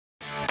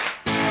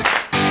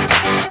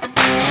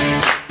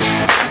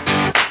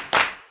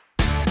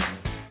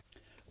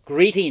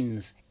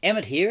Greetings,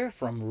 Emmett here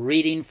from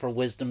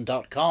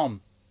ReadingforWisdom.com.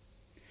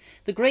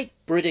 The great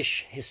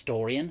British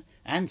historian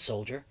and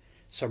soldier,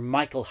 Sir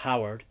Michael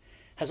Howard,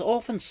 has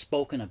often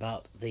spoken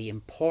about the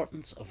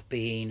importance of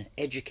being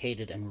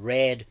educated and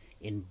read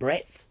in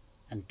breadth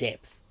and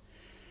depth.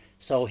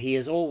 So he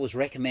has always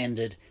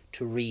recommended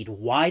to read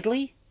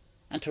widely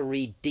and to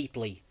read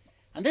deeply.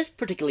 And this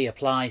particularly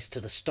applies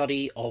to the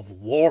study of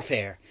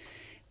warfare.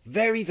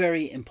 Very,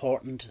 very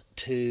important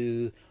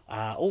to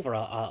over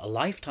a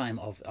lifetime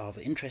of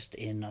interest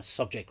in a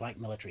subject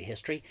like military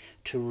history,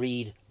 to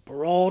read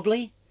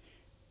broadly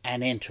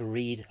and then to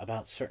read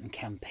about certain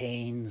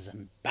campaigns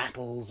and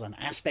battles and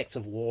aspects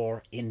of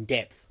war in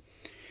depth.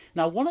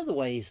 Now, one of the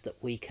ways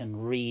that we can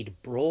read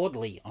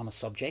broadly on a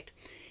subject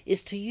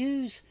is to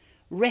use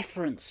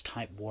reference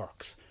type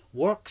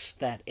works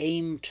that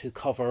aim to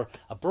cover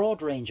a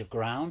broad range of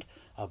ground,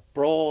 a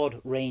broad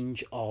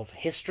range of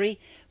history,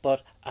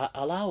 but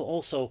allow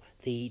also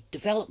the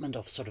development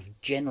of sort of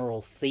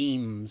general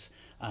themes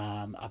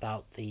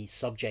about the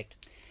subject.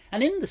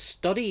 And in the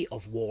study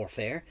of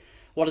warfare,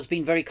 what has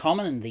been very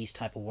common in these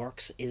type of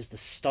works is the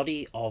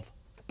study of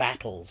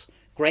battles,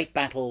 great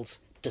battles,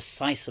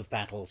 decisive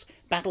battles,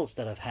 battles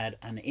that have had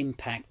an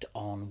impact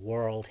on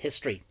world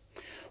history.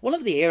 One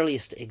of the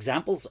earliest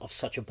examples of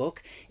such a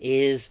book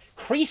is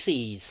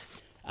Creasy's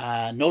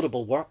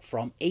notable work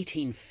from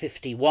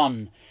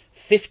 1851,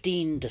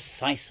 15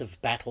 Decisive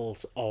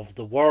Battles of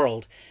the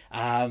World.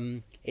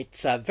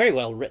 It's a very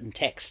well written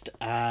text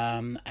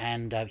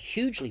and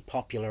hugely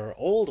popular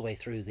all the way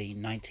through the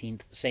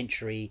 19th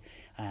century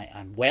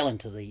and well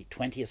into the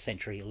 20th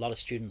century. A lot of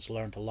students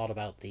learned a lot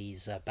about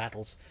these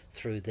battles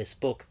through this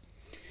book.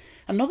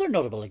 Another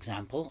notable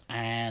example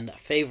and a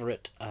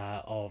favourite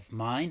of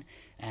mine,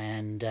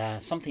 and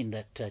something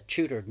that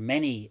tutored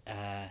many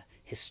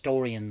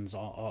historians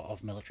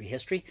of military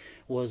history,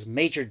 was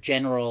Major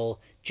General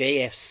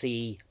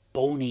JFC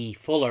Boney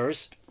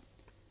Fuller's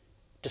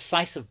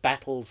Decisive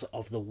Battles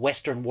of the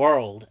Western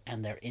World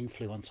and Their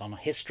Influence on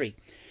History.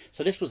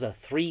 So this was a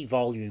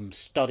 3-volume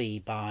study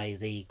by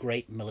the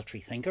great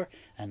military thinker,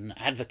 an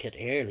advocate,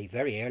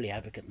 very early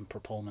advocate and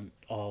proponent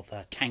of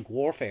tank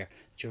warfare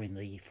during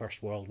the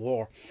First World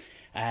War.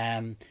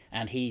 And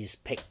he's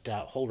picked a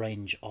whole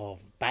range of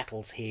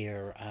battles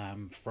here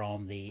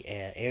from the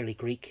early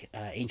Greek,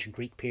 ancient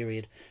Greek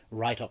period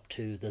right up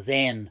to the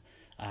then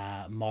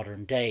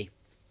modern day.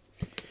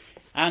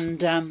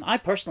 And I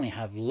personally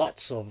have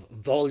lots of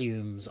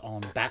volumes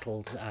on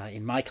battles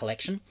in my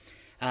collection.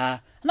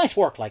 A nice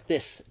work like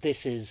this.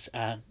 This is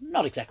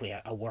not exactly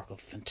a work of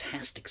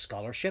fantastic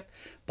scholarship,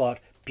 but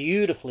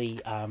beautifully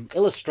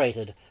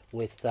illustrated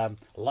with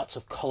lots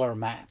of colour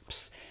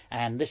maps.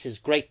 And this is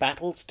Great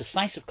Battles,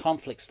 Decisive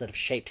Conflicts That Have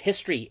Shaped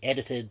History,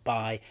 edited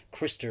by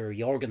Christer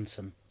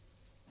Jorgensen.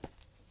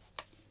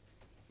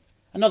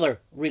 Another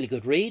really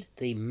good read,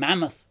 the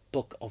Mammoth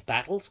Book of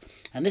Battles,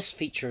 and this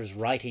features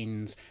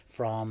writings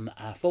from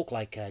folk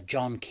like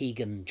Jon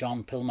Keegan,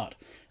 John Pilmot,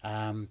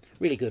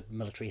 really good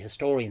military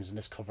historians, and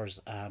this covers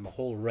a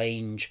whole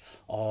range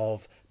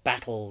of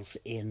battles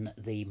in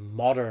the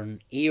modern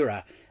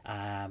era,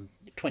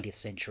 20th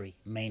century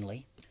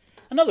mainly.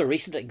 Another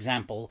recent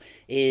example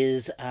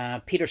is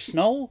Peter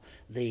Snow,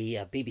 the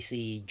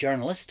BBC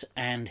journalist,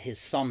 and his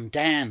son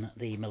Dan,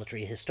 the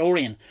military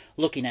historian,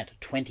 looking at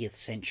 20th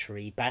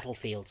century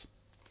battlefields.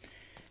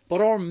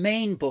 But our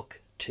main book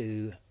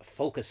to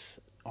focus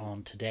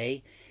on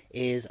today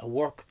is a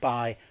work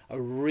by a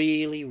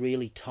really,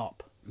 really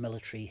top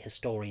military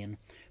historian,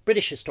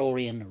 British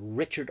historian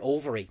Richard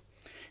Overy.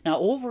 Now,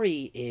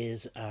 Overy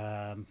is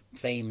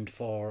famed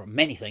for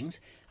many things.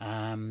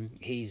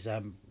 He's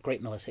a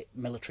great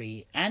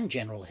military and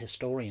general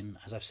historian,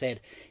 as I've said.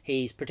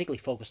 He's particularly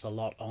focused a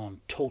lot on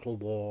total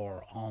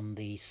war, on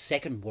the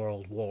Second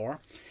World War.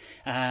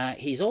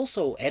 He's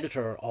also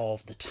editor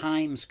of the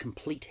Times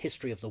Complete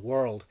History of the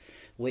World,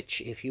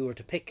 which, if you were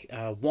to pick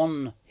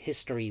one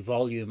history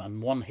volume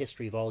and one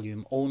history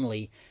volume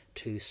only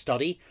to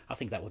study, I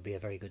think that would be a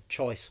very good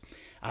choice.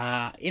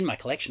 In my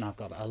collection, I've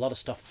got a lot of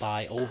stuff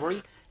by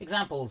Overy.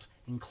 Examples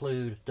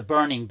include The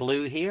Burning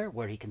Blue here,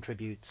 where he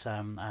contributes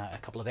a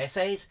couple of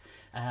essays.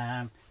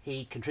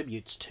 He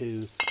contributes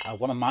to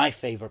one of my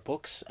favourite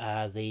books,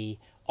 the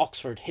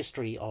Oxford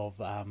History of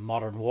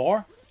Modern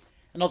War.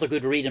 Another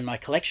good read in my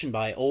collection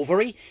by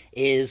Overy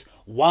is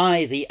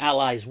Why the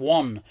Allies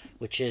Won,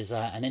 which is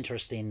an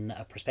interesting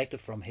perspective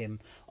from him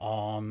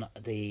on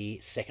the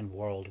Second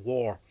World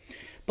War.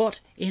 But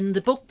in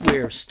the book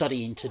we're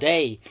studying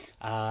today,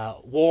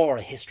 War,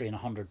 A History in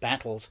 100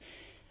 Battles,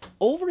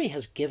 Overy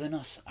has given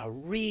us a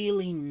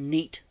really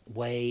neat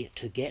way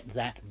to get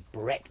that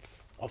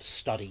breadth of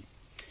study.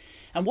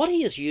 And what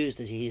he has used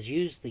is he has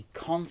used the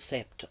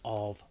concept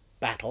of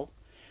battle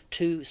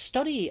to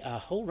study a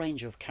whole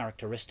range of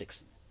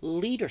characteristics: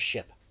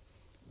 leadership,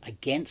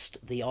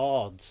 against the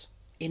odds,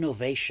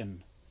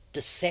 innovation,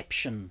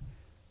 deception,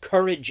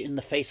 courage in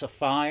the face of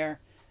fire,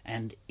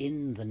 and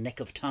in the nick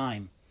of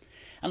time.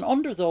 And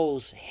under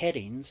those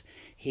headings,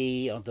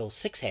 those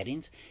 6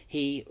 headings,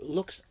 he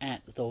looks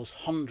at those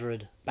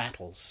 100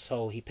 battles.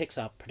 So he picks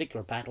up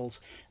particular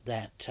battles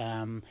that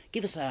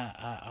give us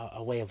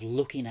a way of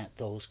looking at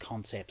those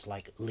concepts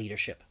like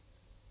leadership.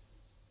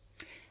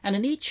 And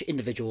in each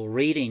individual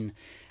reading,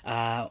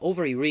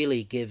 Overy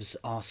really gives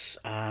us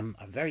a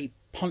very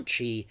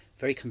punchy,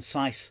 very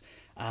concise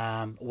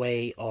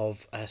way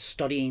of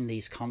studying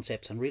these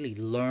concepts and really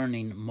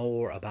learning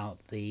more about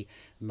the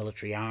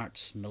military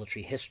arts,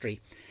 military history.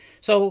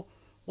 So,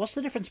 what's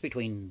the difference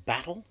between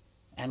battle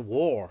and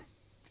war?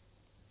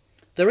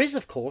 There is,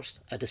 of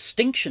course, a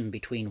distinction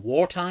between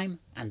wartime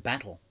and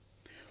battle.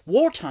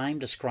 Wartime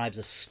describes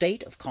a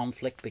state of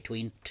conflict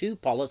between two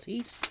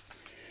polities,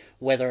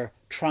 whether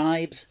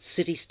tribes,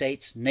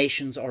 city-states,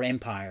 nations or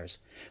empires,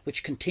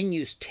 which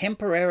continues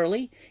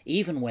temporarily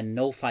even when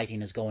no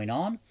fighting is going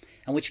on,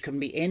 and which can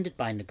be ended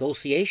by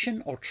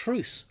negotiation or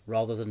truce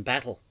rather than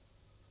battle.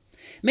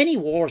 Many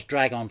wars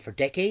drag on for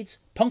decades,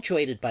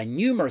 punctuated by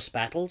numerous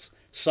battles,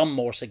 some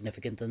more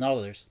significant than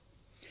others.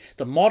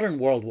 The modern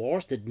world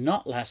wars did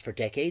not last for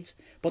decades,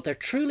 but their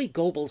truly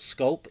global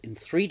scope in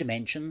 3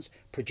 dimensions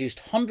produced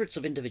hundreds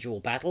of individual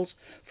battles,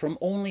 from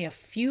only a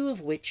few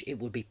of which it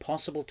would be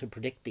possible to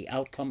predict the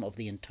outcome of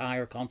the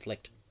entire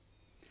conflict.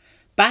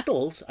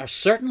 Battles are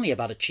certainly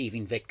about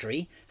achieving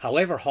victory,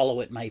 however hollow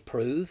it may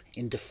prove,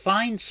 in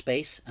defined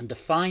space and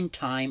defined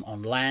time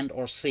on land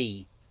or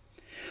sea.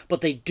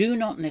 But they do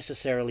not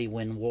necessarily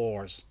win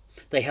wars.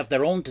 They have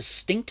their own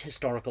distinct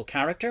historical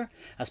character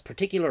as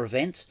particular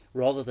events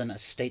rather than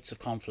as states of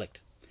conflict.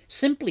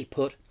 Simply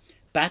put,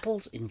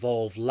 battles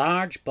involve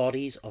large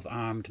bodies of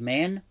armed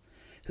men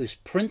whose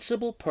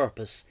principal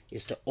purpose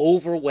is to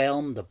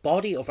overwhelm the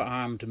body of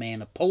armed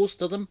men opposed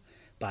to them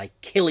by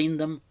killing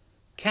them,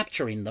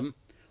 capturing them,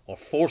 or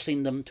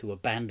forcing them to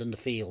abandon the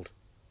field.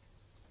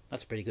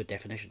 That's a pretty good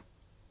definition.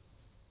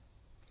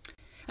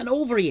 And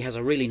Overy has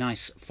a really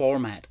nice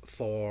format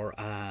for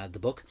the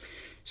book.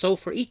 So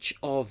for each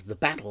of the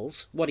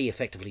battles, what he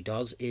effectively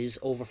does is,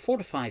 over 4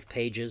 to 5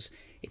 pages,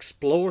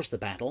 explores the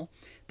battle,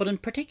 but in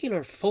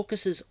particular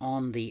focuses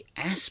on the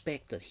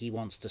aspect that he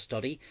wants to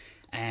study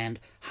and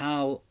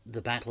how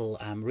the battle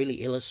really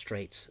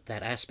illustrates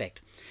that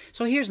aspect.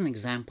 So here's an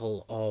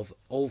example of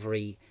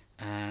Overy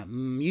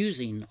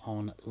musing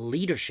on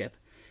leadership,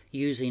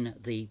 using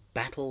the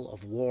Battle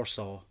of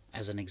Warsaw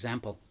as an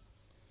example.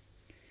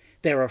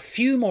 There are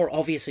few more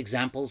obvious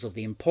examples of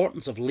the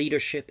importance of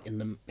leadership in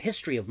the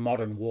history of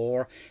modern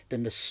war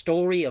than the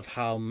story of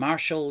how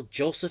Marshal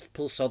Joseph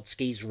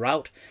Pilsudski's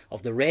rout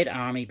of the Red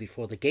Army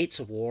before the gates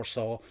of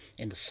Warsaw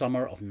in the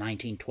summer of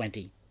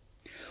 1920.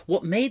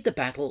 What made the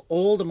battle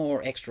all the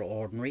more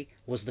extraordinary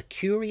was the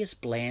curious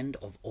blend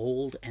of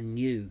old and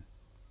new.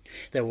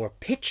 There were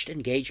pitched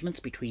engagements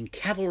between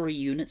cavalry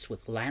units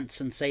with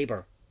lance and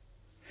sabre.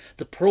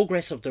 The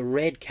progress of the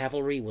Red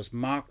Cavalry was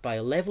marked by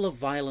a level of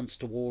violence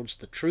towards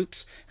the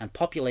troops and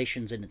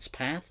populations in its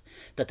path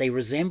that they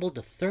resembled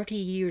the 30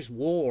 Years'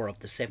 War of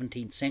the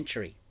 17th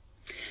century.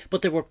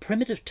 But there were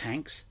primitive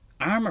tanks,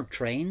 armoured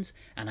trains,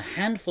 and a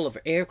handful of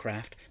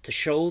aircraft to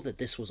show that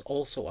this was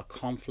also a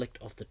conflict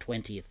of the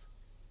 20th.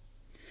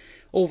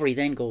 Overy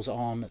then goes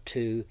on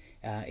to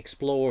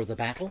explore the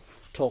battle,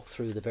 talk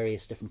through the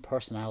various different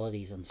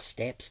personalities and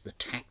steps, the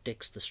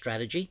tactics, the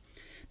strategy,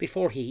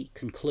 before he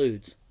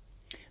concludes.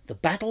 The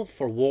battle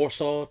for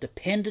Warsaw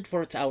depended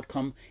for its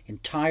outcome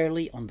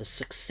entirely on the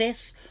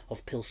success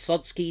of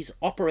Pilsudski's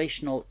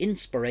operational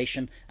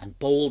inspiration and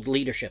bold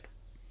leadership.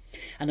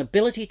 An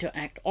ability to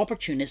act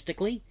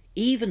opportunistically,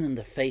 even in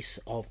the face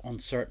of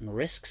uncertain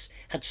risks,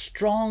 had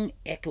strong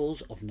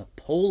echoes of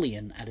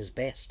Napoleon at his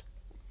best.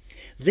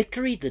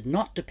 Victory did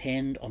not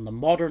depend on the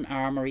modern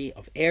armoury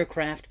of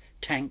aircraft,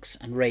 tanks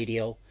and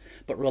radio,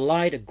 but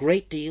relied a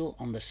great deal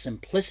on the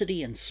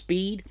simplicity and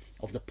speed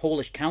of the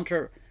Polish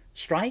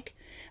counter-strike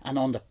and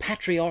on the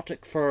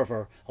patriotic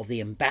fervour of the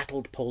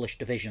embattled Polish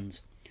divisions.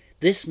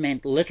 This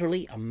meant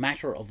literally a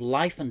matter of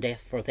life and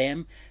death for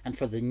them and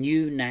for the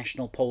new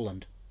national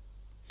Poland.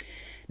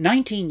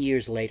 19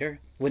 years later,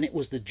 when it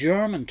was the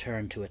German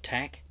turn to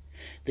attack,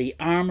 the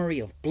armoury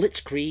of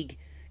Blitzkrieg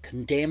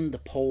condemned the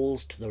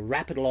Poles to the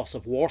rapid loss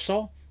of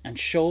Warsaw and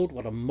showed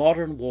what a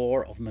modern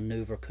war of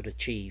manoeuvre could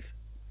achieve.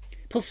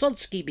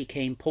 Pilsudski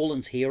became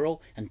Poland's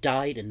hero and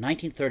died in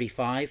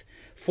 1935,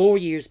 4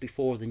 years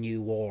before the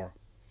new war.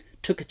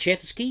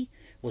 Tukhachevsky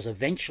was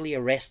eventually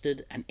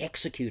arrested and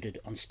executed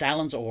on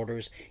Stalin's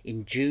orders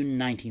in June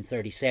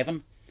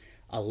 1937,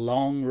 a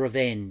long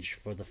revenge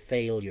for the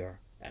failure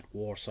at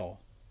Warsaw.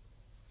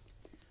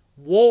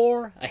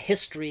 War, A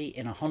History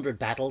in 100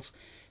 Battles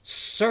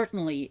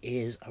certainly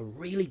is a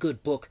really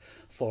good book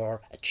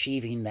for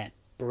achieving that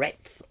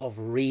breadth of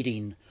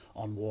reading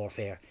on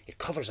warfare. It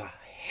covers a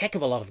heck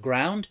of a lot of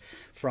ground,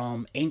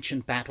 from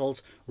ancient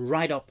battles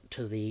right up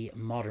to the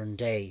modern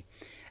day.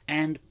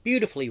 And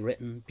beautifully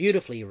written,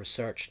 beautifully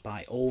researched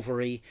by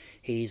Overy.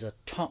 He's a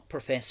top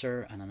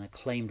professor and an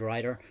acclaimed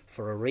writer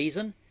for a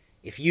reason.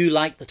 If you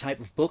like the type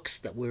of books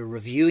that we're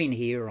reviewing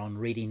here on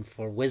Reading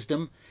for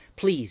Wisdom,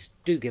 please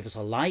do give us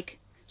a like,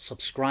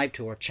 subscribe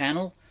to our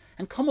channel,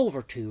 and come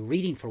over to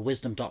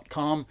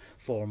readingforwisdom.com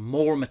for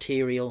more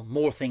material,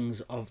 more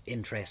things of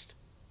interest.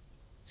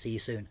 See you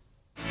soon.